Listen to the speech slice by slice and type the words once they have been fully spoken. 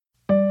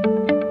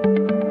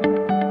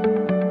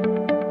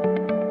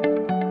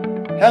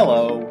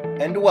Hello,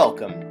 and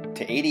welcome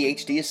to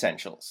ADHD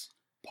Essentials,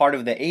 part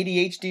of the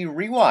ADHD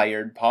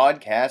Rewired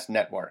podcast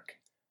network.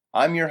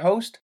 I'm your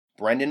host,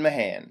 Brendan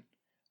Mahan.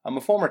 I'm a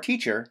former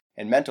teacher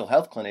and mental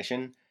health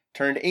clinician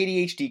turned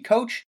ADHD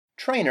coach,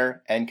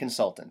 trainer, and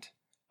consultant.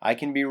 I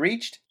can be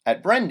reached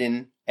at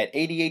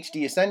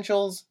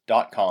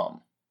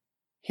brendan@adhdessentials.com.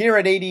 Here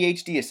at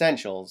ADHD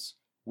Essentials,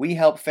 we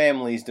help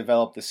families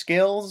develop the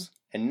skills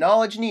and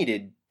knowledge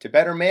needed to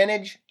better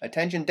manage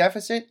attention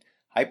deficit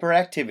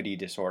hyperactivity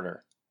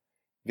disorder.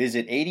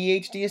 Visit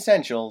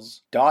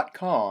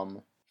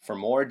ADHDessentials.com for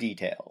more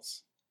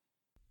details.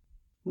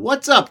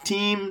 What's up,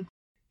 team?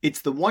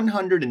 It's the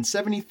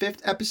 175th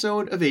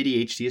episode of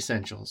ADHD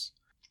Essentials.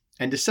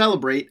 And to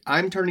celebrate,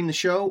 I'm turning the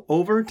show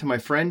over to my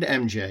friend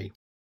MJ.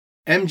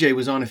 MJ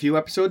was on a few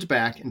episodes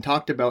back and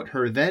talked about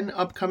her then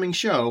upcoming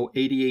show,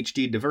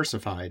 ADHD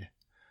Diversified.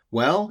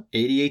 Well,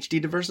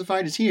 ADHD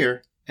Diversified is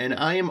here, and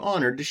I am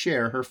honored to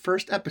share her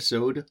first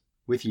episode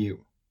with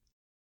you.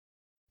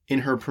 In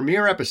her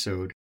premiere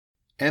episode,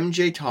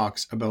 MJ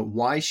talks about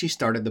why she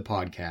started the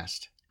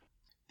podcast,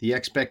 the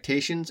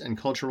expectations and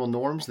cultural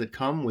norms that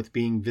come with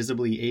being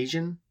visibly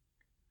Asian,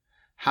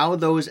 how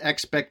those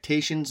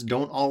expectations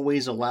don't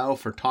always allow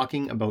for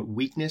talking about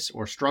weakness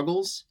or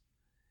struggles,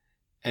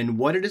 and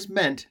what it has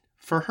meant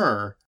for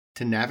her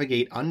to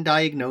navigate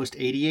undiagnosed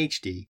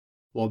ADHD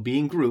while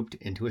being grouped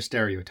into a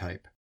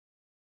stereotype.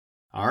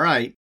 All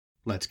right,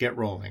 let's get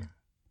rolling.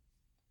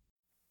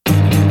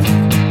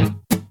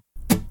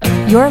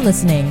 You're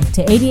listening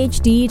to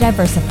ADHD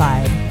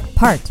Diversified,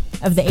 part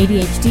of the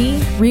ADHD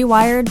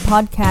Rewired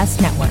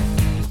podcast network.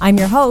 I'm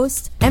your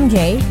host,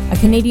 MJ, a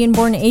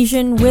Canadian-born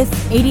Asian with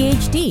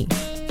ADHD.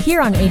 Here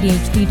on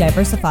ADHD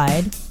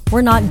Diversified,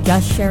 we're not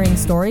just sharing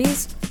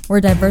stories, we're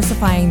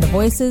diversifying the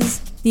voices,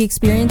 the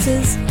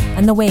experiences,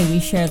 and the way we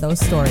share those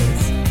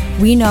stories.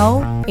 We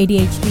know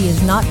ADHD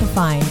is not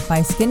defined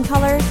by skin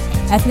color,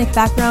 ethnic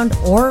background,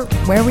 or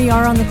where we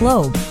are on the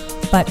globe.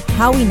 But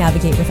how we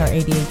navigate with our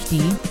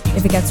ADHD,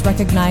 if it gets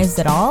recognized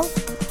at all,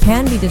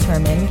 can be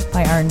determined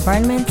by our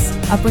environments,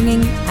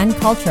 upbringing, and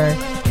culture,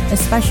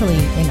 especially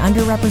in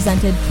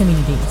underrepresented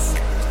communities.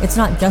 It's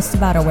not just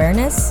about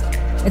awareness,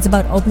 it's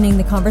about opening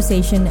the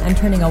conversation and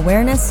turning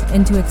awareness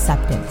into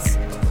acceptance.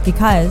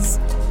 Because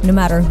no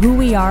matter who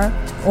we are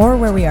or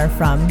where we are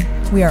from,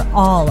 we are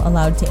all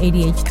allowed to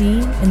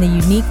ADHD in the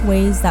unique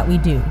ways that we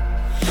do.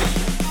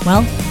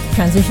 Well,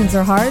 transitions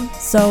are hard,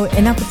 so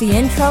enough with the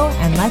intro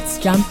and let's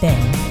jump in.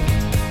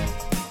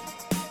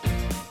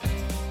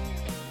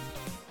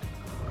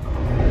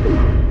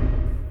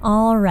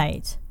 All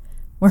right,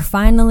 we're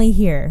finally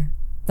here.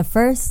 The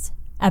first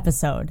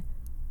episode.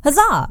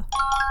 Huzzah!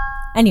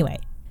 Anyway,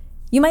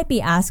 you might be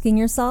asking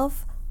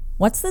yourself,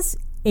 what's this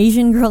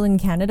Asian girl in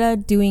Canada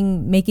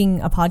doing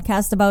making a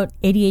podcast about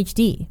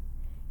ADHD?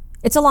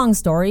 It's a long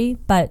story,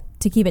 but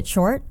to keep it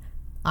short,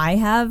 I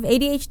have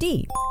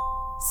ADHD.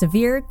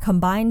 Severe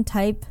combined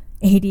type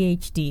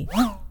ADHD.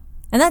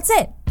 And that's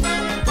it.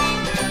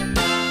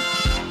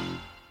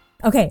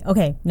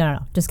 Okay,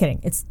 no, just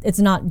kidding. It's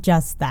not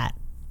just that.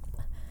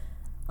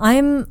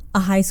 I'm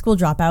a high school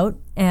dropout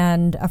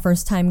and a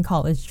first-time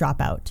college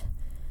dropout.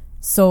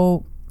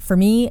 So for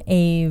me,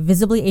 a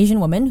visibly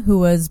Asian woman who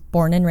was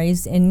born and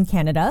raised in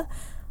Canada,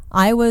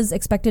 I was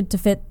expected to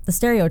fit the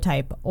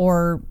stereotype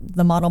or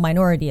the model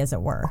minority, as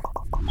it were.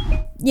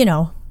 You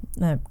know,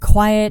 a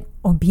quiet,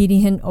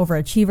 obedient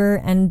overachiever,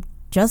 and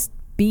just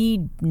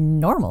be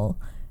normal.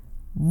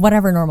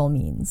 Whatever normal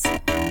means.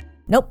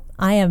 Nope,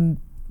 I'm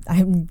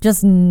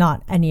just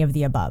not any of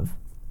the above.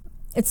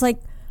 It's like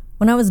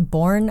when I was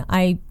born,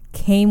 I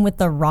came with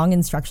the wrong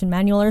instruction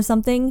manual or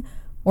something,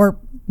 or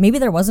maybe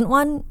there wasn't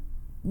one.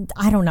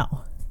 I don't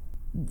know.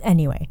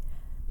 Anyway,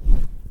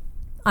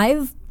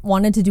 I've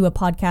wanted to do a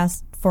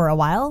podcast for a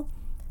while.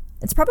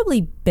 It's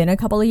probably been a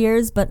couple of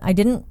years, but I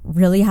didn't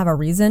really have a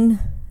reason.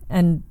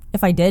 And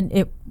if I did,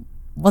 it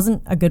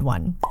wasn't a good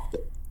one.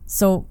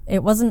 So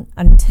it wasn't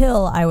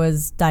until I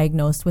was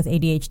diagnosed with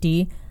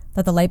ADHD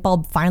that the light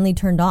bulb finally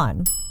turned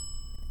on.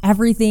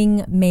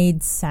 Everything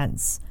made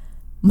sense.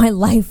 My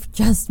life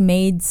just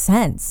made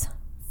sense.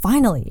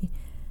 Finally.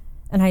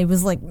 And I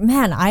was like,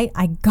 man, I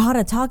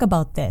gotta talk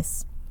about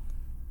this.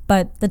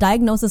 But the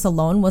diagnosis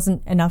alone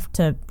wasn't enough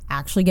to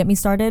actually get me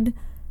started,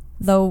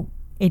 though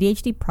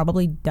ADHD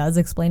probably does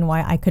explain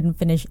why I couldn't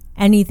finish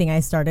anything I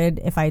started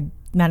if I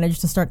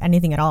managed to start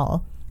anything at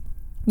all.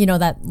 You know,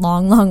 that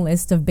long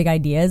list of big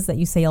ideas that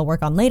you say you'll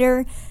work on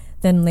later,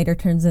 then later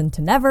turns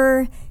into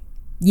never.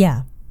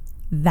 Yeah,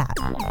 that.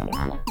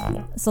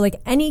 So like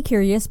any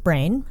curious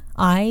brain,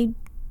 I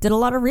did a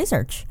lot of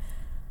research.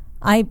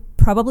 I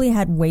probably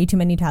had way too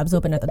many tabs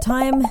open at the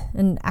time,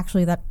 and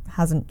actually that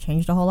hasn't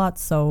changed a whole lot,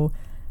 so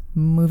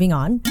moving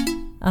on.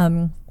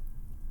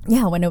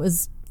 When it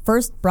was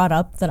first brought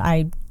up that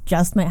I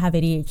just might have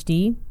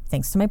ADHD,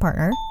 thanks to my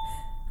partner,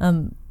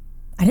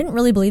 I didn't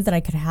really believe that I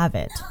could have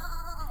it.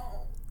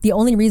 The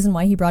only reason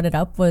why he brought it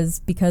up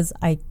was because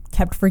I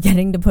kept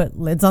forgetting to put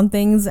lids on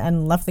things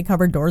and left the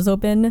cupboard doors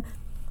open.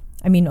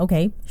 I mean,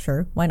 okay,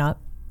 sure, why not?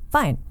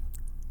 Fine.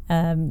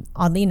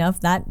 Oddly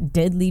enough, that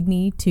did lead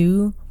me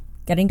to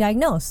getting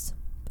diagnosed,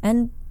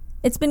 and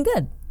it's been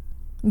good.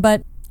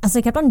 But as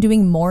I kept on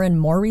doing more and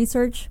more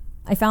research,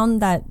 I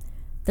found that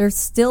there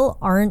still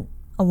aren't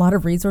a lot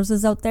of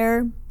resources out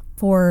there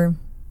for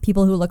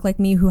people who look like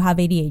me who have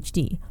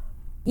ADHD.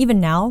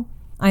 Even now,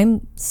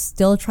 I'm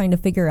still trying to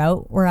figure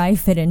out where I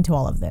fit into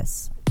all of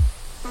this.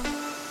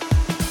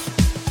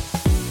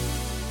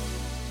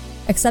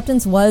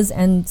 Acceptance was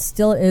and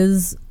still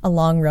is a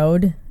long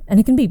road, and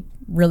it can be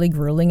really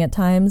grueling at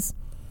times.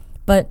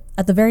 But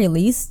at the very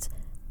least,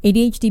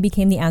 ADHD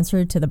became the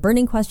answer to the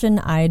burning question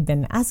I'd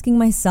been asking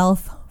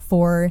myself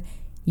for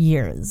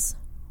years,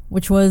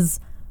 which was,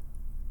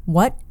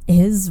 what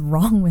is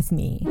wrong with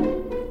me?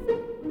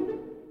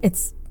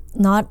 It's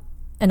not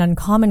an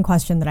uncommon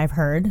question that I've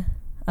heard.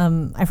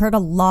 I've heard a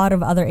lot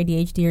of other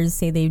ADHDers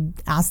say they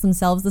ask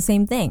themselves the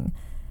same thing.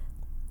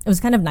 It was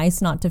kind of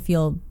nice not to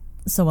feel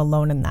so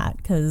alone in that,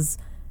 because,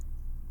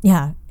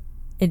 yeah,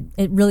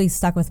 it really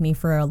stuck with me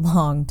for a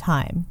long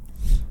time.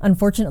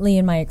 Unfortunately,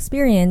 in my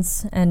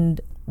experience, and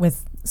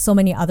with so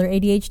many other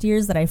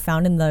ADHDers that I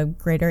found in the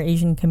greater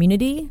Asian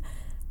community,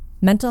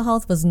 mental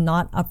health was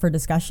not up for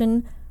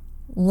discussion,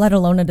 let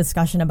alone a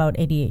discussion about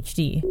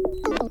ADHD.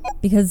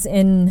 Because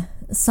in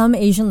some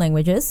Asian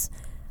languages,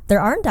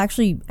 there aren't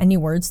actually any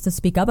words to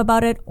speak up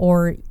about it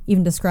or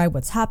even describe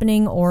what's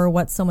happening or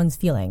what someone's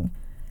feeling.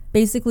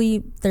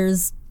 Basically,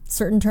 there's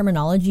certain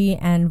terminology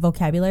and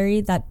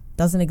vocabulary that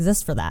doesn't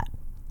exist for that,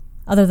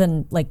 other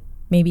than like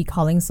maybe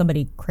calling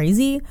somebody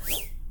crazy,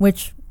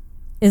 which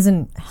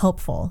isn't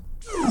helpful.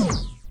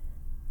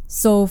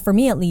 So for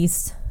me at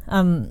least,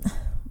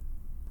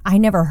 I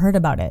never heard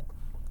about it.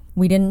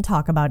 We didn't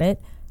talk about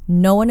it.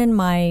 No one in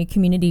my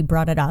community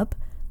brought it up.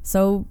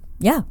 So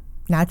yeah,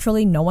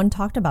 naturally no one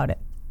talked about it.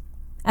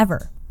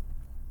 Ever.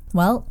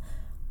 Well,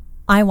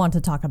 I want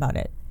to talk about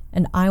it,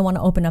 and I want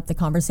to open up the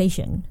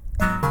conversation.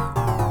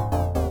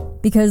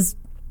 Because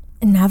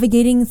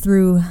navigating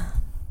through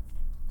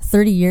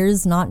 30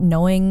 years not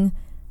knowing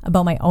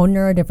about my own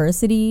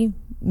neurodiversity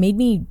made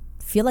me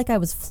feel like I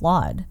was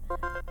flawed.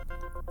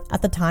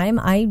 At the time,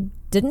 I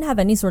didn't have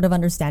any sort of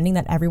understanding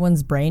that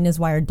everyone's brain is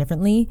wired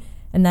differently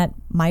and that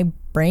my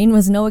brain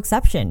was no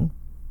exception.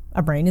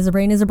 A brain is a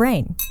brain is a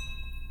brain.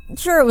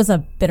 Sure, it was a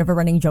bit of a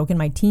running joke in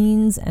my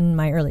teens and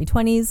my early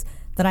 20s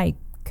that I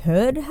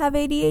could have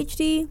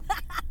ADHD,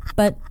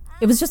 but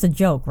it was just a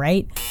joke,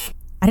 right?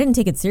 I didn't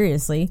take it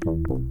seriously.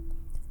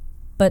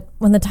 But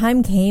when the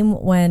time came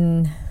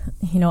when,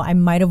 I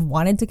might have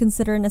wanted to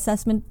consider an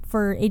assessment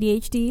for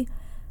ADHD,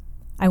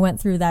 I went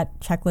through that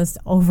checklist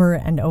over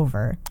and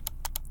over.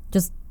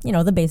 Just,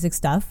 the basic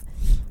stuff.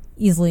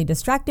 Easily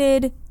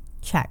distracted,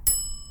 check.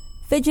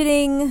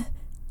 Fidgeting,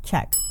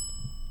 check.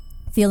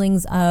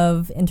 Feelings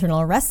of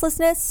internal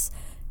restlessness,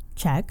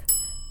 check.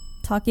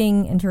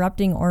 Talking,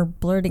 interrupting, or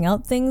blurting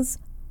out things,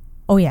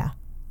 oh yeah,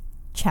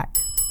 check.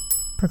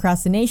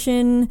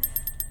 Procrastination,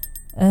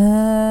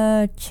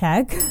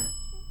 check.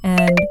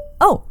 And,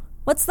 oh,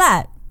 what's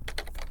that?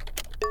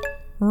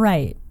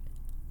 Right,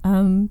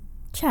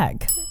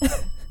 check.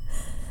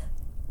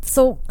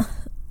 So,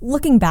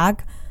 looking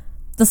back,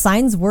 the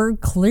signs were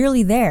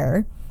clearly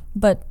there,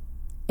 but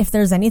if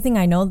there's anything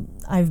I know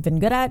I've been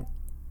good at,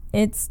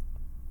 it's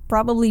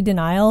probably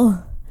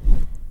denial.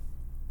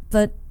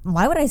 But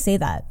why would I say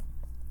that?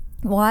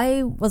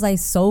 Why was I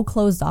so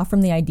closed off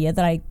from the idea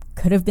that I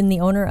could have been the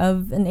owner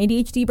of an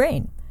ADHD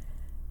brain?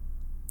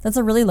 That's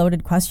a really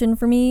loaded question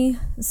for me,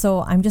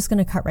 so I'm just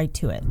going to cut right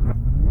to it.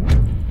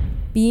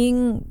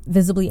 Being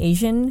visibly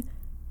Asian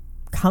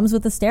comes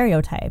with a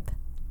stereotype.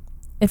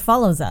 It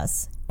follows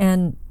us,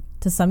 and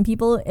to some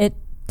people, it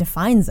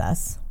defines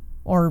us.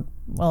 Or,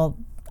 well,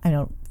 I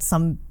know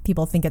some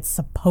people think it's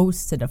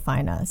supposed to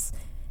define us.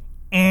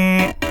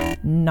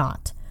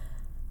 Not.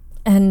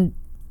 And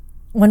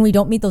when we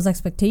don't meet those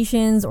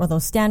expectations or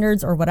those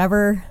standards or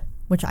whatever,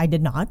 which I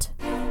did not,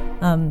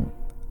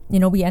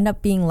 we end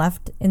up being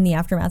left in the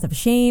aftermath of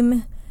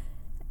shame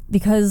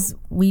because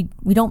we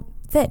don't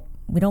fit.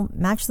 We don't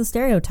match the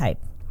stereotype.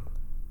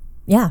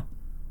 Yeah,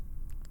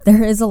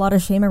 there is a lot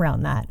of shame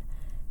around that.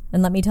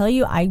 And let me tell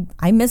you,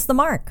 I missed the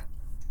mark.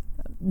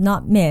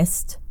 Not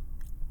missed.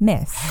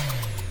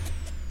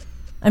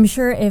 I'm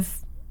sure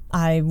if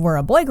I were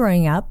a boy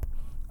growing up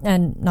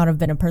and not have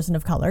been a person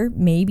of color,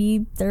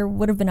 maybe there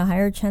would have been a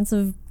higher chance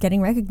of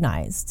getting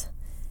recognized.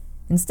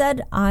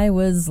 Instead, I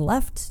was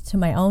left to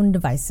my own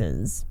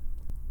devices.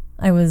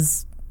 I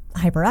was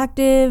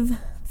hyperactive,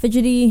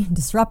 fidgety,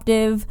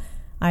 disruptive.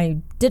 I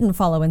didn't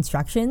follow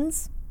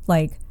instructions,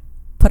 like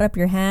put up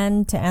your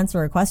hand to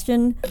answer a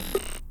question.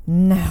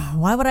 No,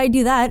 why would I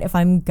do that if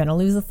I'm gonna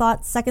lose a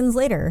thought seconds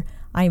later?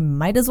 I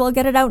might as well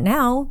get it out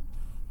now.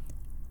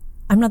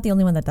 I'm not the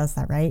only one that does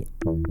that, right?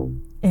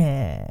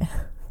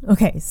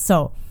 Okay,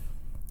 so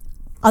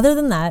other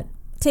than that,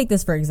 take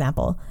this for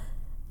example.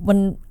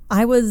 When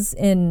I was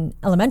in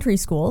elementary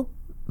school,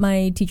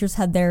 my teachers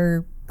had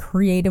their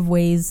creative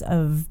ways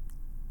of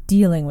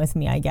dealing with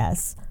me, I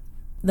guess.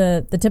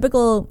 The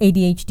typical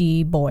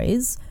ADHD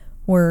boys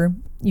were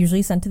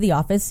usually sent to the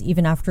office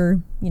even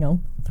after,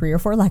 3 or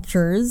 4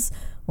 lectures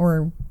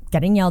or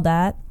getting yelled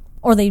at,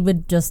 or they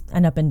would just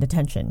end up in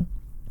detention.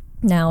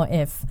 Now,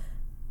 if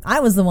I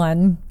was the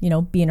one,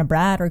 being a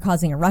brat or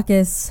causing a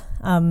ruckus,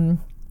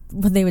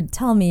 what they would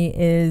tell me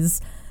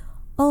is,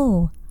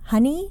 "Oh,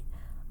 honey,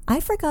 I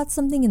forgot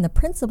something in the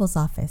principal's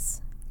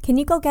office. Can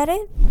you go get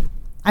it?"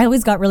 I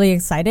always got really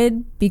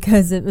excited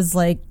because it was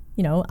like,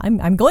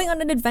 I'm going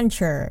on an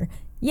adventure.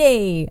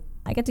 Yay!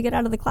 I get to get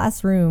out of the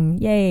classroom.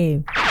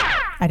 Yay!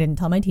 I didn't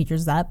tell my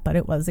teachers that, but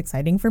it was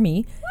exciting for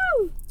me.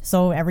 Woo!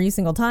 So every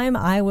single time,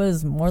 I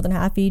was more than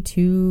happy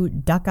to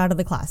duck out of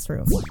the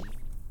classroom.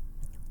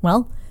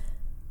 Well,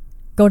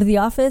 go to the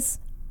office?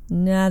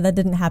 Nah, that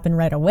didn't happen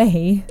right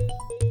away.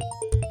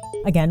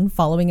 Again,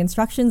 following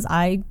instructions,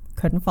 I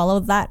couldn't follow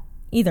that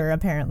either,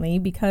 apparently,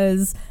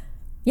 because,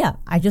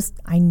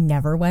 I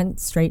never went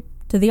straight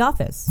to the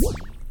office.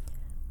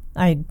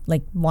 I'd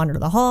wander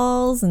the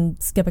halls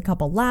and skip a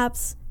couple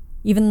laps.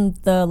 Even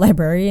the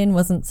librarian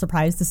wasn't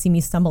surprised to see me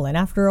stumble in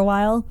after a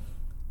while.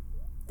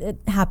 It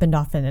happened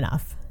often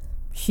enough.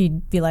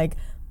 She'd be like,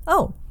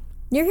 "Oh,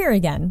 you're here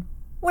again.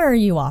 Where are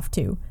you off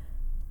to?"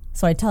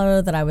 So I'd tell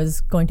her that I was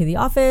going to the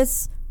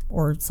office,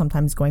 or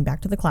sometimes going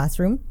back to the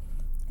classroom,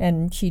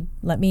 and she'd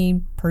let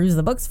me peruse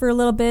the books for a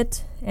little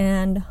bit,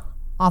 and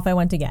off I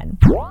went again.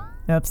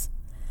 Oops.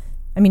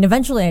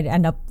 Eventually I'd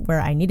end up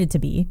where I needed to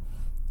be,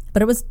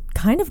 but it was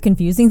kind of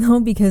confusing though,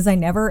 because I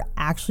never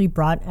actually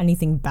brought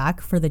anything back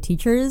for the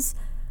teachers.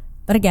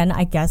 But again,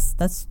 I guess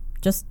that's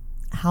just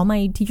how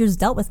my teachers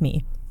dealt with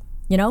me.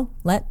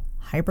 Let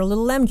hyper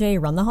little MJ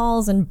run the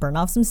halls and burn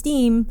off some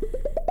steam.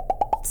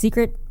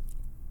 Secret,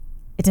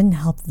 it didn't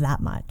help that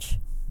much.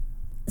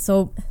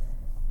 So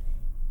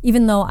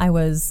even though I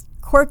was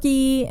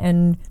quirky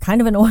and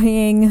kind of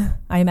annoying,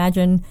 I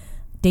imagine,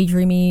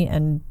 daydreamy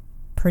and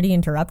pretty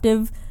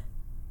interruptive,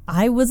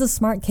 I was a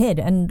smart kid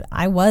and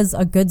I was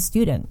a good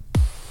student.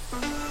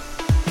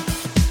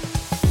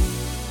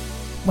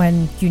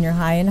 When junior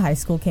high and high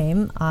school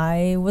came,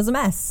 I was a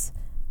mess.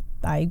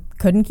 I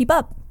couldn't keep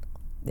up.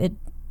 It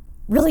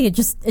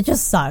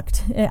just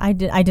sucked. I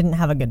didn't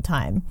have a good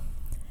time.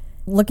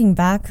 Looking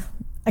back,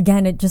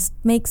 again, it just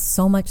makes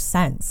so much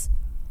sense.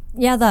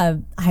 Yeah,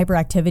 the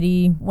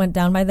hyperactivity went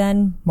down by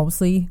then,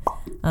 mostly.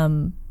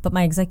 But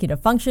my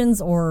executive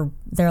functions, or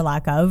their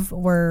lack of,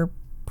 were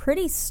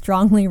pretty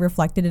strongly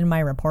reflected in my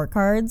report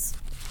cards.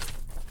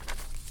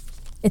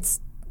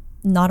 It's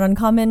not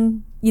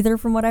uncommon either,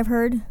 from what I've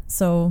heard.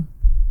 So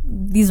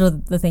these are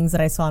the things that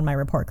I saw on my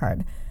report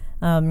card.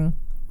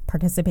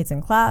 Participates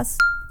in class,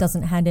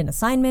 doesn't hand in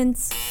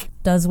assignments,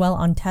 does well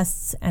on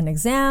tests and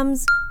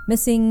exams,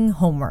 missing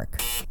homework,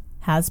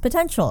 has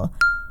potential,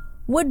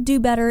 would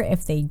do better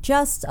if they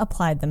just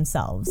applied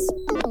themselves.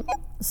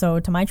 So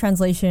to my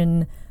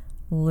translation,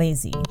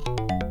 lazy.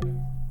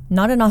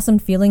 Not an awesome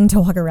feeling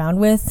to walk around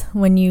with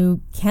when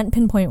you can't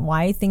pinpoint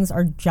why things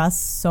are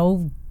just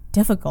so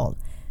difficult.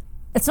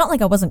 It's not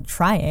like I wasn't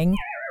trying.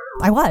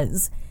 I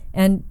was.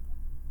 And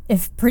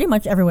if pretty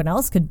much everyone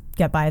else could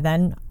get by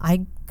then,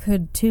 I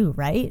could too,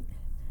 right?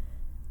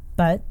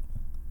 But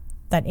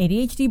that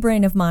ADHD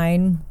brain of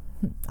mine,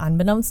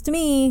 unbeknownst to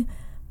me,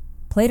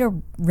 played a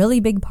really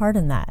big part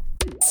in that.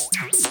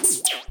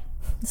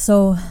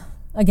 So,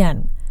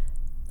 again,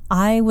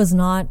 I was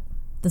not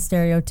the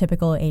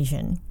stereotypical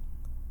Asian.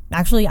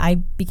 Actually, I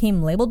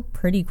became labeled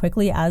pretty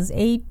quickly as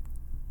a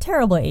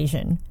terrible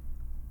Asian.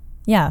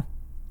 Yeah,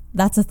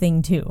 that's a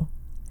thing too.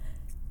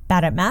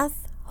 Bad at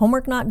math,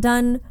 homework not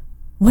done.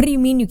 What do you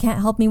mean you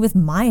can't help me with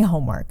my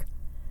homework?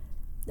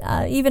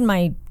 Even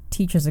my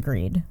teachers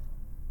agreed.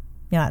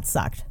 Yeah, that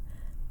sucked.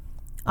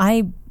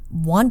 I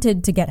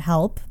wanted to get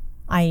help.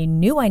 I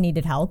knew I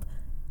needed help,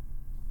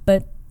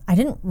 but I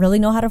didn't really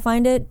know how to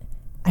find it.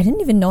 I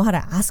didn't even know how to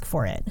ask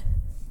for it.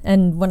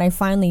 And when I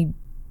finally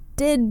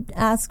did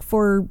ask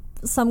for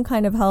some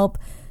kind of help,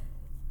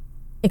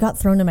 it got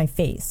thrown in my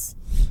face.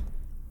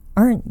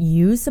 Aren't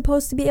you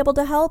supposed to be able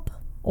to help?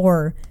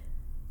 Or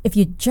if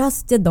you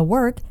just did the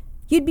work,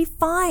 you'd be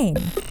fine.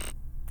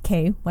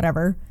 Okay,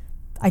 whatever.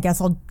 I guess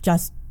I'll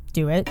just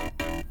do it.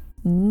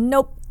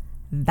 Nope,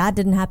 that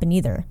didn't happen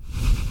either.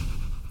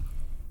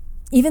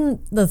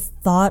 Even the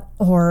thought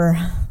or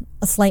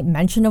a slight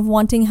mention of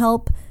wanting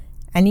help,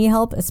 any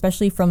help,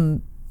 especially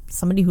from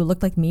somebody who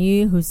looked like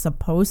me, who's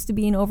supposed to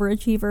be an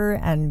overachiever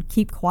and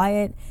keep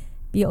quiet,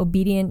 be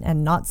obedient,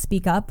 and not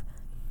speak up,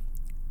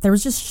 there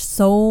was just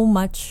so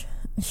much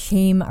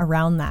shame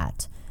around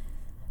that.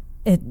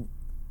 It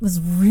was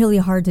really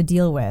hard to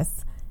deal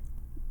with.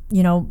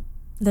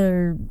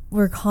 There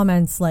were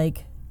comments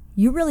like,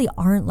 "You really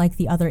aren't like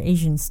the other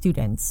Asian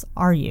students,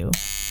 are you?"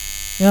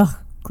 Ugh,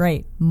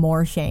 great.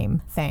 More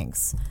shame.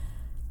 Thanks.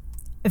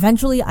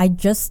 Eventually, I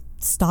just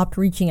stopped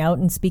reaching out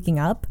and speaking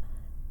up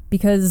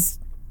because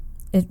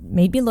it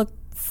made me look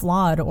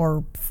flawed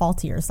or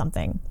faulty or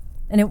something.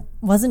 And it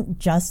wasn't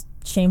just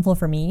shameful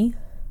for me.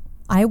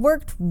 I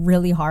worked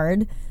really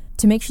hard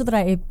to make sure that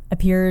I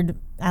appeared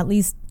at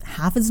least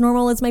half as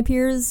normal as my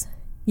peers,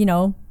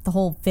 the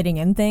whole fitting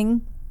in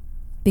thing,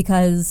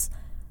 because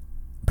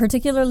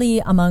Particularly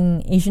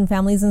among Asian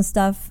families and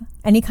stuff,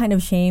 any kind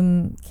of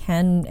shame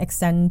can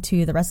extend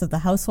to the rest of the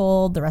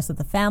household, the rest of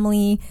the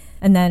family,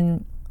 and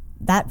then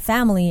that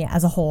family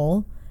as a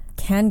whole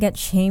can get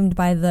shamed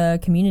by the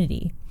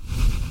community.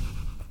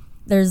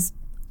 There's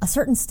a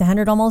certain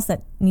standard almost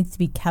that needs to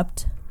be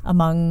kept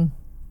among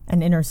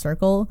an inner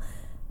circle.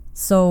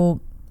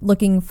 So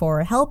looking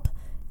for help,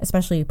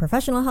 especially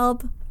professional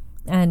help,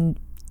 and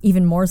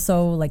even more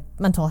so like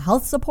mental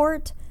health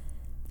support,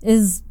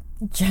 is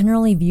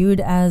generally viewed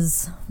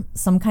as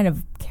some kind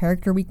of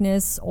character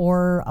weakness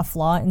or a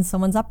flaw in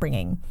someone's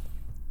upbringing.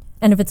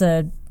 And if it's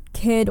a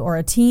kid or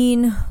a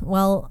teen,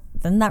 well,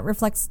 then that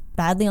reflects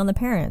badly on the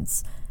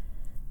parents.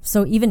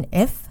 So even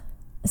if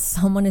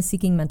someone is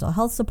seeking mental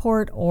health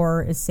support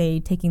or is, say,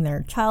 taking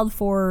their child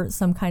for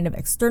some kind of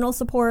external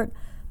support,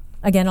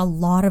 again, a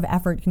lot of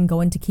effort can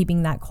go into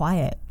keeping that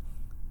quiet.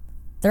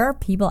 There are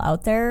people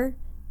out there,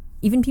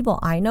 even people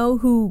I know,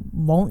 who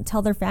won't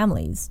tell their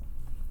families,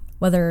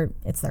 whether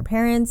it's their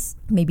parents,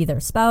 maybe their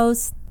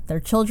spouse, their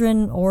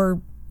children,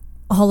 or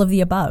all of the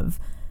above.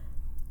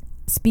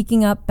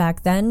 Speaking up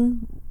back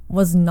then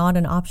was not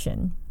an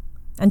option.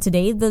 And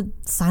today, the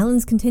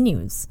silence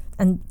continues,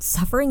 and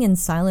suffering in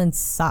silence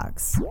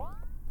sucks.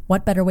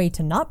 What better way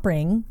to not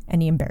bring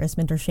any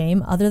embarrassment or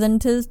shame other than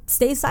to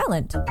stay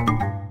silent?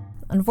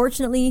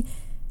 Unfortunately,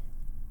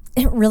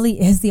 it really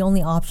is the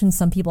only option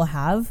some people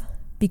have,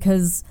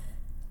 because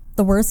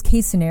the worst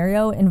case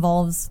scenario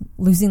involves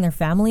losing their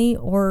family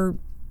or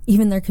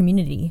even their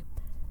community.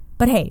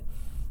 But hey,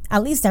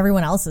 at least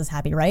everyone else is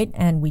happy, right?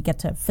 And we get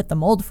to fit the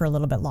mold for a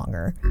little bit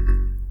longer.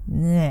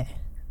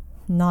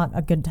 Not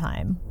a good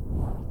time.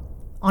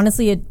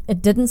 Honestly,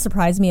 it didn't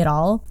surprise me at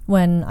all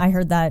when I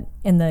heard that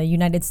in the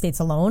United States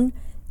alone,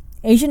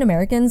 Asian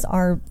Americans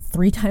are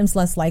 3 times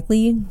less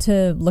likely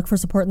to look for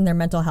support in their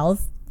mental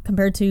health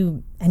compared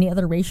to any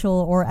other racial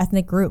or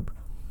ethnic group.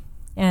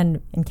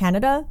 And in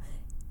Canada,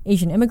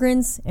 Asian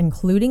immigrants,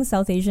 including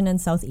South Asian and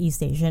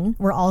Southeast Asian,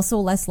 were also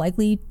less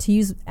likely to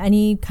use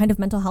any kind of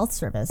mental health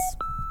service.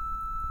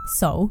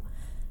 So,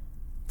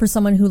 for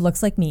someone who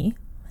looks like me,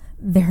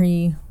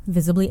 very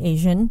visibly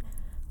Asian,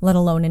 let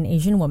alone an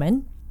Asian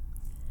woman,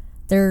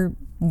 there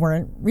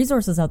weren't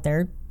resources out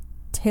there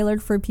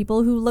tailored for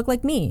people who look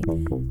like me.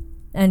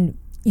 And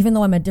even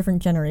though I'm a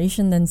different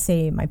generation than,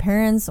 say, my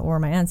parents or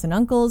my aunts and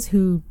uncles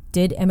who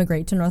did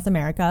immigrate to North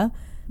America,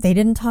 they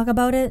didn't talk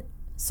about it,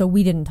 so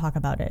we didn't talk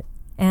about it.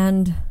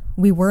 And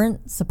we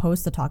weren't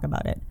supposed to talk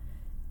about it.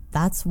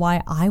 That's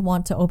why I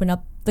want to open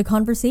up the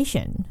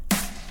conversation.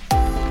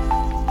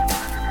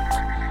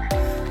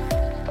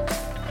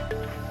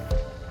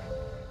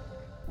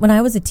 When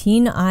I was a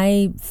teen,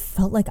 I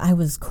felt like I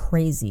was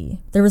crazy.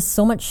 There was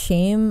so much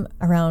shame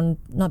around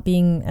not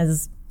being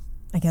as,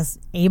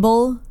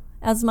 able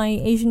as my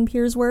Asian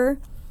peers were.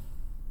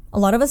 A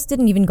lot of us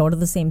didn't even go to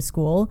the same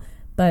school,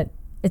 but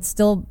it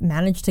still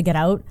managed to get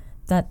out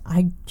that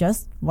I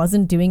just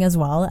wasn't doing as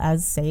well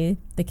as, say,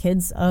 the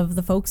kids of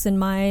the folks in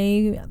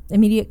my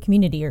immediate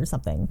community or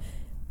something.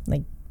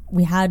 Like,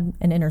 we had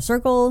an inner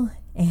circle,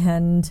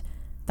 and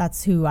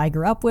that's who I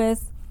grew up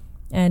with,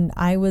 and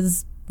I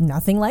was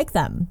nothing like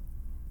them.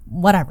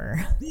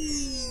 Whatever.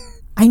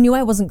 I knew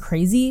I wasn't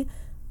crazy,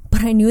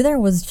 but I knew there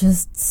was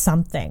just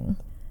something.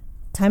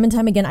 Time and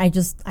time again,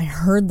 I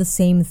heard the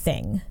same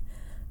thing.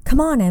 Come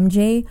on,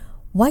 MJ,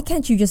 why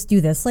can't you just do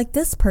this like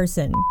this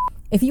person?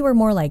 If you were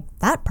more like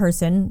that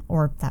person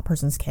or that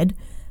person's kid,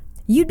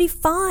 you'd be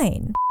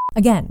fine.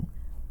 Again,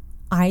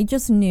 I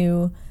just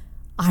knew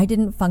I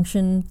didn't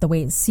function the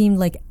way it seemed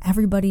like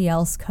everybody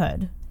else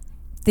could.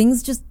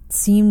 Things just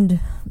seemed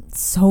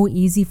so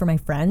easy for my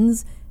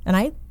friends, and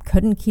I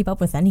couldn't keep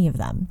up with any of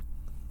them.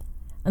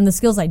 And the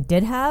skills I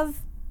did have,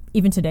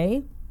 even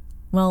today,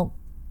 well,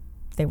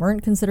 they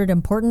weren't considered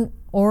important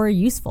or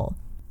useful.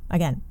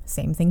 Again,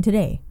 same thing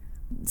today.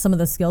 Some of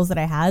the skills that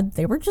I had,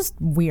 they were just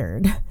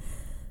weird.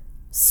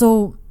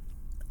 So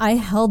I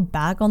held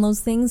back on those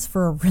things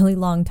for a really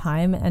long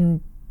time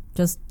and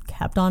just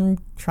kept on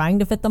trying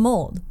to fit the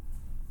mold.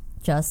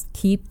 Just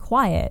keep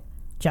quiet.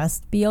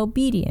 Just be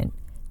obedient.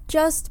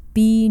 Just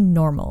be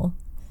normal.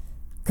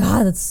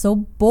 God, that's so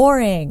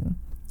boring.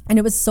 And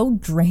it was so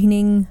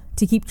draining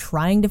to keep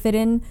trying to fit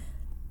in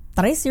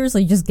that I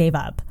seriously just gave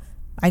up.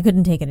 I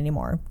couldn't take it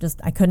anymore.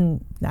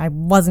 I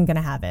wasn't going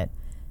to have it.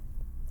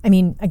 I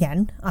mean,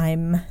 again,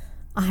 I'm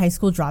a high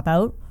school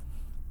dropout.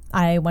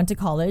 I went to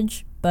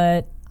college,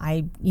 but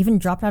I even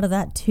dropped out of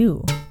that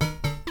too.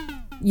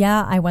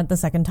 Yeah, I went the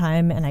second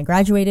time and I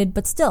graduated,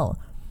 but still,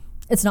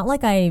 it's not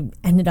like I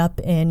ended up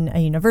in a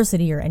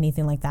university or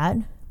anything like that.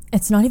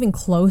 It's not even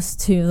close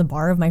to the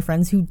bar of my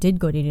friends who did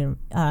go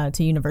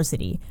to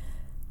university.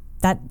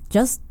 That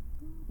just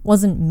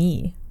wasn't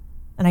me.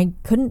 And I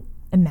couldn't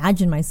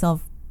imagine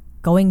myself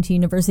going to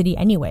university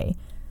anyway.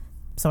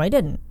 So I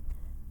didn't.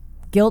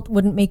 Guilt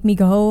wouldn't make me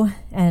go,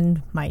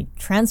 and my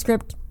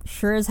transcript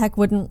sure as heck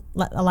wouldn't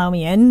allow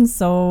me in.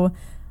 So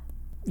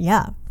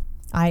yeah,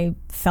 I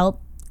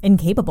felt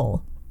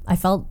incapable. I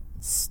felt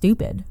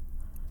stupid.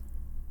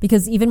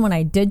 Because even when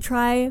I did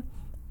try,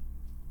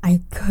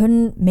 I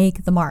couldn't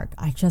make the mark.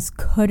 I just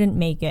couldn't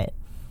make it.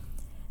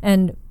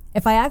 And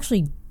if I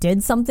actually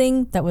did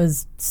something that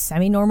was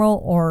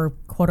semi-normal or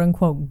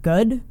quote-unquote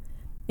good,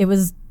 it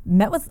was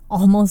met with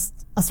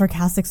almost a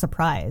sarcastic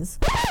surprise.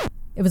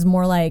 It was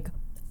more like,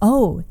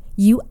 oh,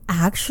 you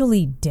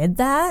actually did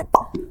that?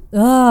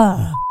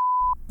 Ugh.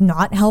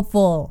 Not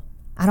helpful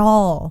at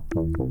all.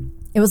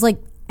 It was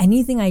like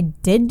anything I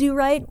did do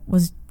right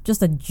was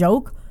just a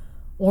joke,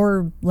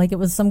 or like it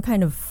was some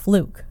kind of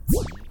fluke.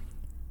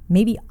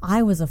 Maybe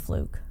I was a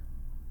fluke.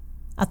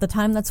 At the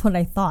time, that's what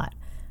I thought.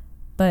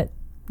 But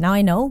now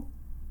I know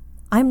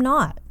I'm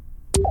not.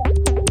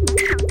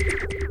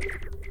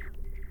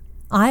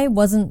 I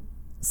wasn't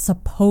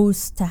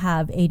supposed to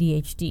have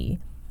ADHD.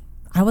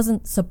 I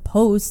wasn't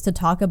supposed to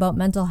talk about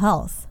mental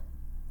health.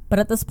 But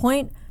at this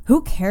point,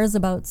 who cares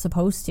about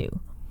supposed to?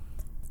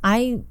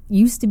 I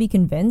used to be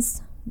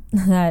convinced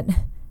that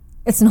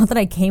it's not that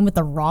I came with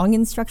the wrong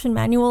instruction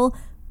manual,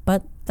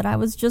 but that I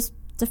was just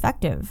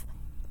defective.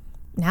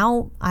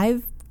 Now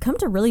I've come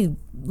to really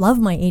love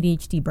my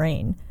ADHD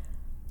brain.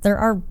 There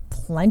are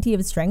plenty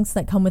of strengths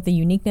that come with the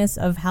uniqueness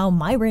of how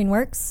my brain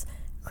works: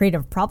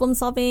 creative problem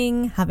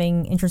solving,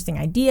 having interesting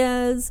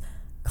ideas,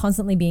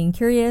 constantly being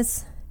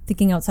curious,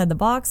 thinking outside the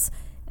box,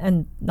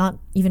 and not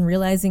even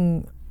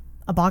realizing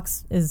a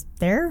box is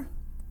there.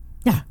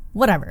 Yeah,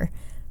 whatever.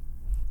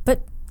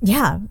 But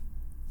yeah,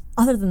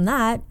 other than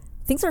that,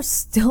 things are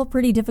still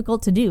pretty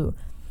difficult to do.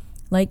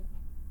 Like,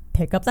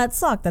 pick up that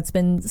sock that's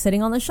been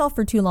sitting on the shelf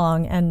for too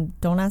long, and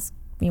don't ask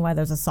me why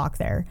there's a sock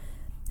there.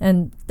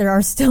 And there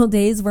are still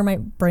days where my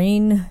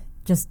brain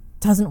just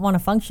doesn't want to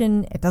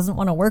function, it doesn't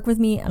want to work with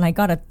me, and I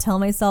gotta tell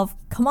myself,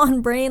 come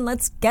on brain,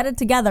 let's get it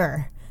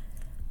together.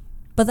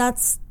 But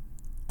that's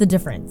the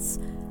difference.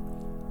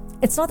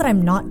 It's not that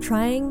I'm not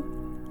trying,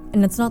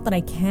 and it's not that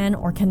I can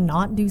or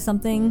cannot do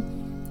something.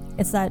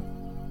 It's that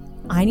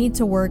I need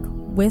to work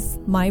with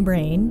my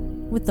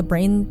brain, with the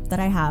brain that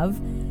I have,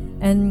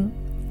 and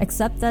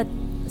accept that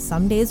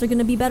some days are going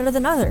to be better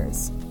than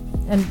others.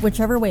 And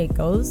whichever way it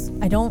goes,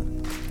 I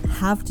don't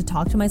have to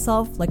talk to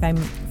myself like I'm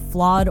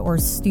flawed or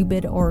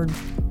stupid or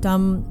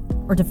dumb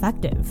or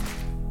defective.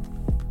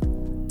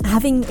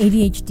 Having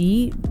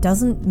ADHD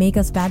doesn't make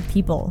us bad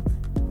people.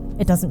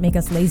 It doesn't make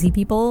us lazy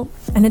people,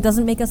 and it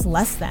doesn't make us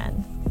less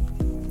than.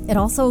 It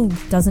also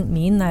doesn't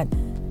mean that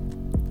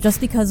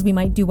just because we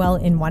might do well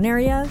in one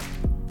area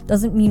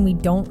doesn't mean we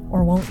don't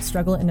or won't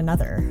struggle in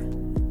another.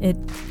 It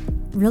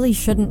really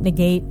shouldn't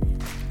negate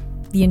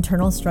the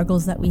internal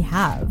struggles that we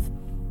have.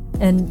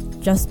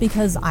 And just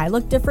because I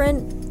look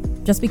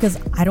different, just because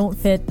I don't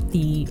fit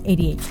the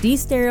ADHD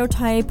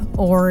stereotype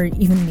or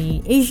even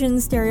the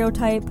Asian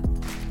stereotype,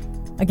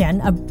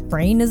 again, a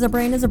brain is a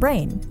brain is a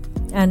brain.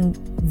 And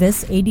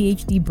this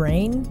ADHD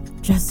brain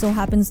just so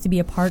happens to be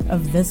a part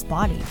of this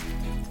body,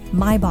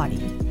 my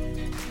body.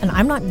 And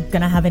I'm not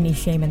gonna have any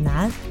shame in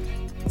that.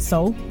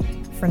 So,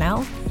 for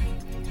now,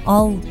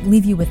 I'll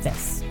leave you with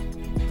this.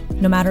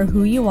 No matter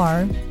who you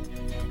are,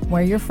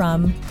 where you're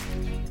from,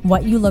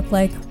 what you look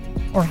like,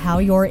 or how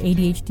your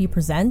ADHD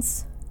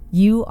presents,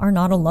 you are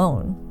not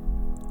alone.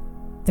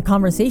 The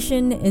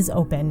conversation is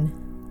open,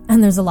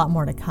 and there's a lot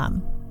more to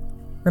come.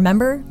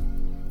 Remember,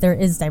 there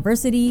is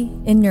diversity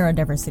in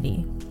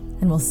neurodiversity,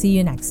 and we'll see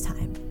you next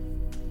time.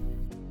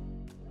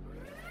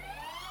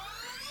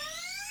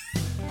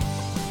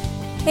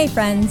 Hey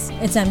friends,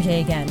 it's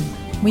MJ again.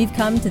 We've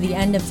come to the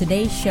end of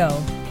today's show,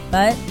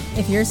 but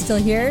if you're still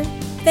here,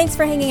 thanks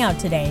for hanging out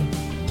today.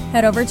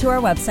 Head over to our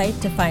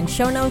website to find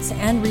show notes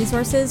and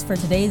resources for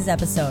today's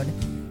episode.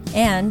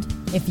 And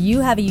if you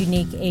have a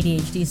unique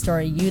ADHD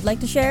story you'd like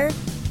to share,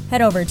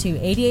 head over to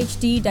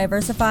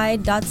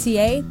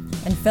ADHDdiversified.ca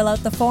and fill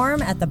out the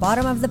form at the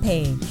bottom of the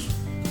page.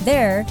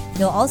 There,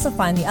 you'll also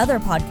find the other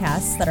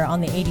podcasts that are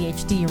on the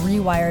ADHD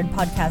Rewired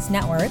podcast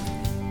network: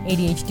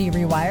 ADHD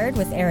Rewired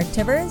with Eric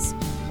Tivers,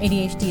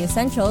 ADHD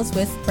Essentials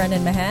with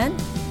Brendan Mahan,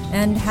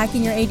 and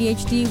Hacking Your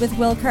ADHD with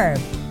Will Kerr.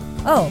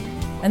 Oh,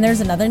 and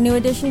there's another new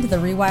addition to the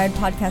Rewired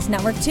podcast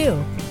network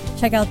too.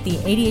 Check out the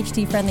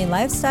ADHD-friendly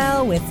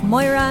lifestyle with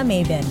Moira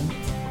Mabin.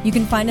 You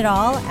can find it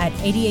all at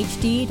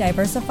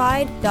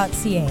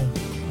ADHDdiversified.ca.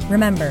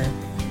 Remember,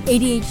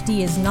 ADHD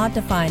is not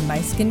defined by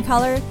skin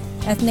color,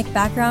 ethnic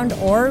background,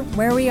 or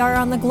where we are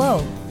on the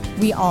globe.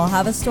 We all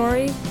have a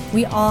story,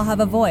 we all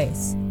have a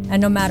voice,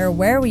 and no matter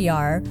where we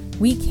are,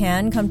 we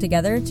can come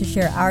together to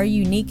share our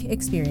unique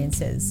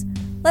experiences.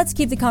 Let's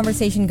keep the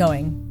conversation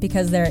going,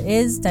 because there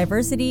is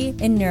diversity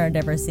in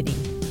neurodiversity.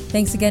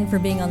 Thanks again for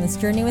being on this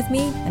journey with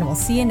me, and we'll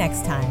see you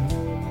next time.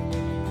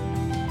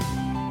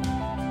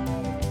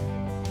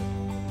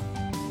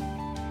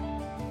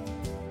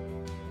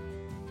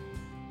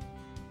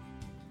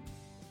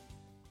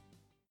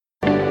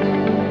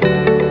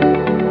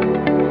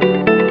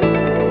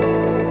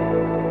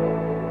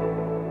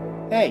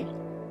 Hey,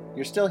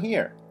 you're still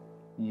here.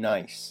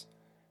 Nice.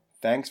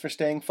 Thanks for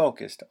staying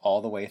focused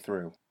all the way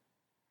through.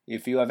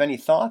 If you have any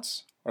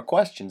thoughts or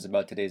questions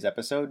about today's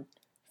episode,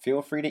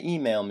 feel free to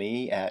email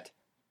me at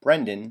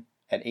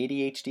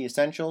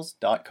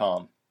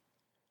brendan@adhdessentials.com.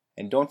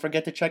 And don't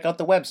forget to check out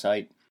the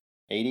website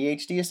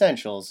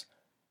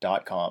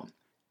adhdessentials.com,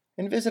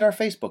 and visit our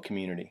Facebook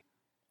community.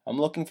 I'm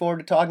looking forward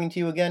to talking to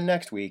you again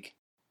next week.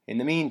 In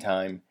the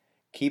meantime,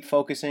 keep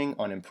focusing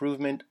on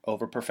improvement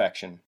over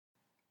perfection.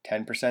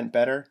 10%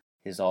 better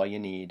is all you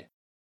need.